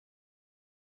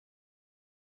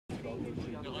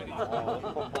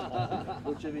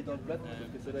L'autre cheville dans le plat,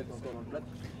 parce que celle-là est encore dans le plat.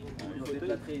 Ils ont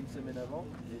déplâtré une semaine avant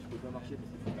et je ne peux pas marcher parce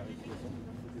qu'il faut la récupération.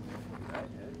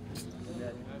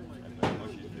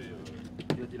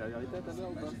 Tu as dit la vérité à ta mère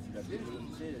ou pas? Il a fait,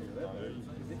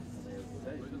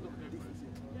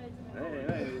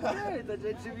 ouais, t'as déjà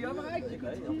une cheville en vrac, tu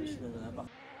continues.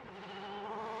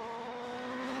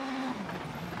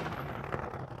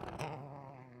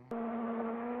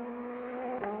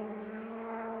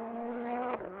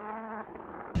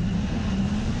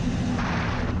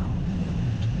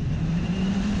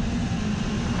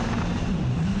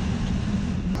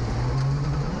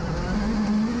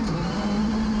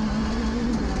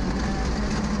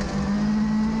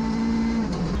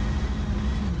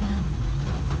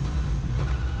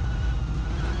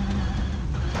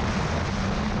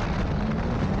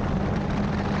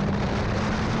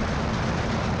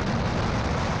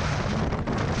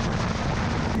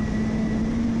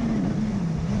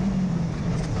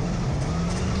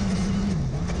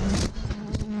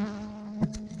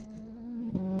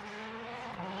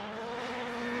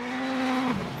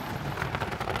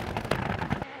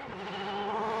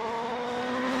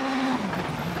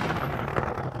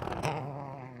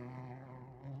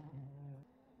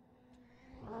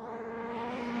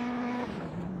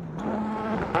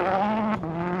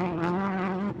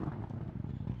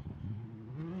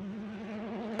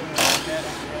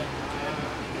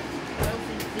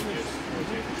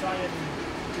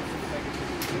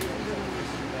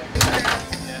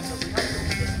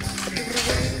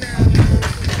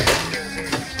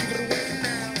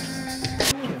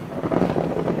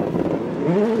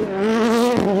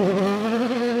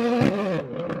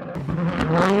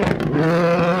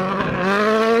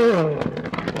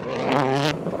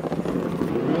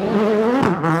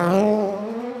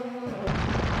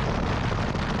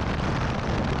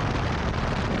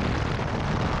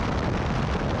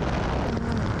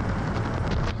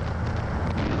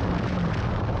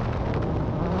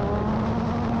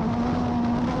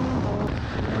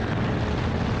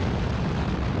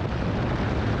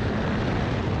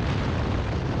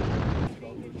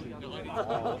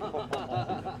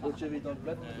 L'autre cheville dans le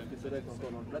plat, parce que celle-là est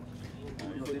encore dans le plat.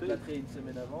 Ils ont déplâtré une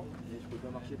semaine avant et je ne peux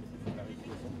pas marcher parce qu'il faut la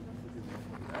récupération.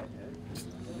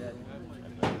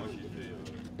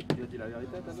 Tu as dit la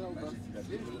vérité à ta mère ou pas? Il a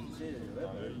fait,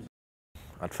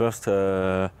 At first,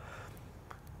 the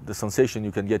sensation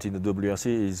you can get in the WRC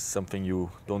is something you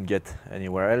don't get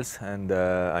anywhere else, and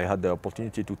I had the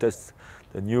opportunity to test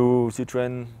the new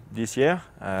Citroën this year.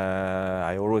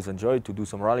 I always enjoyed to do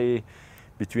some rally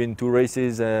between two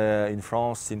races in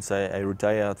France since I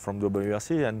retired from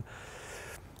WRC, and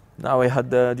now I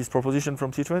had this proposition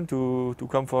from Citroën to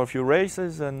come for a few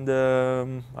races, and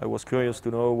I was curious to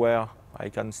know where I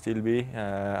can still be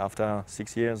after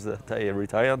 6 years that I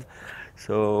retired,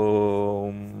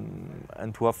 so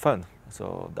and to have fun.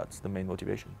 So that's the main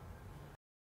motivation.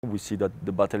 We see that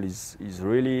the battle is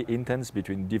really intense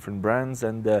between different brands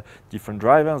and different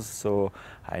drivers, so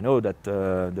I know that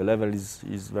the level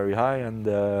is very high, and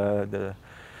the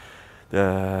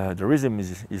rhythm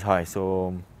is high.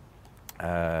 So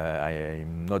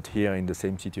I'm not here in the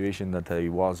same situation that I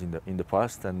was in the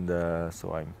past, and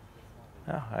so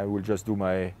I will just do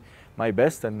my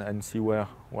best and see where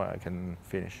I can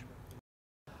finish.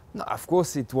 No, of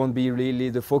course, it won't be really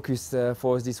the focus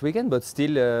for us this weekend, but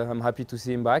still, I'm happy to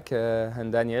see him back.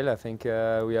 And Daniel, I think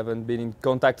we haven't been in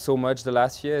contact so much the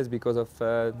last years because of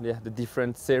the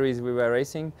different series we were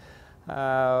racing.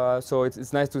 So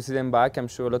it's nice to see them back. I'm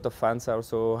sure a lot of fans are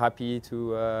also happy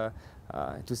to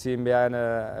see him behind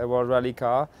a World Rally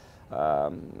car.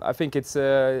 I think it's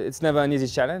never an easy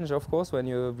challenge, of course, when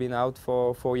you've been out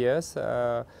for 4 years.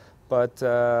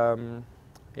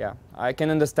 Yeah, I can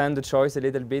understand the choice a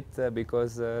little bit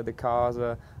because the cars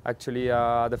actually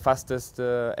are the fastest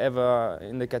ever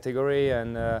in the category,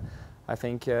 and I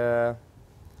think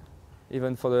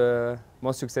even for the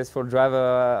most successful driver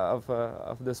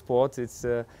of the sport,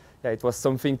 it was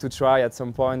something to try at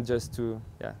some point just to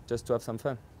have some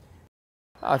fun.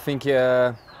 I think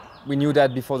we knew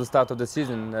that before the start of the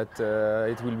season that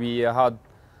it will be a hard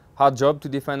job to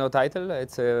defend our title.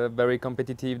 It's a very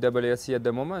competitive WRC at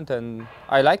the moment, and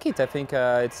I like it. I think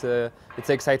it's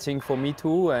exciting for me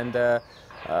too, and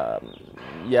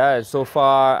yeah, so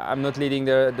far I'm not leading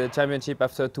the championship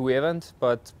after 2 events,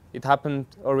 but it happened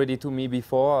already to me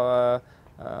before.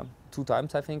 2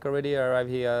 times I think already. I arrived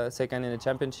here second in the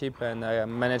championship, and I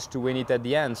managed to win it at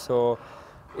the end. So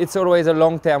it's always a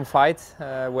long-term fight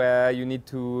where you need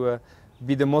to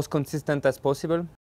be the most consistent as possible.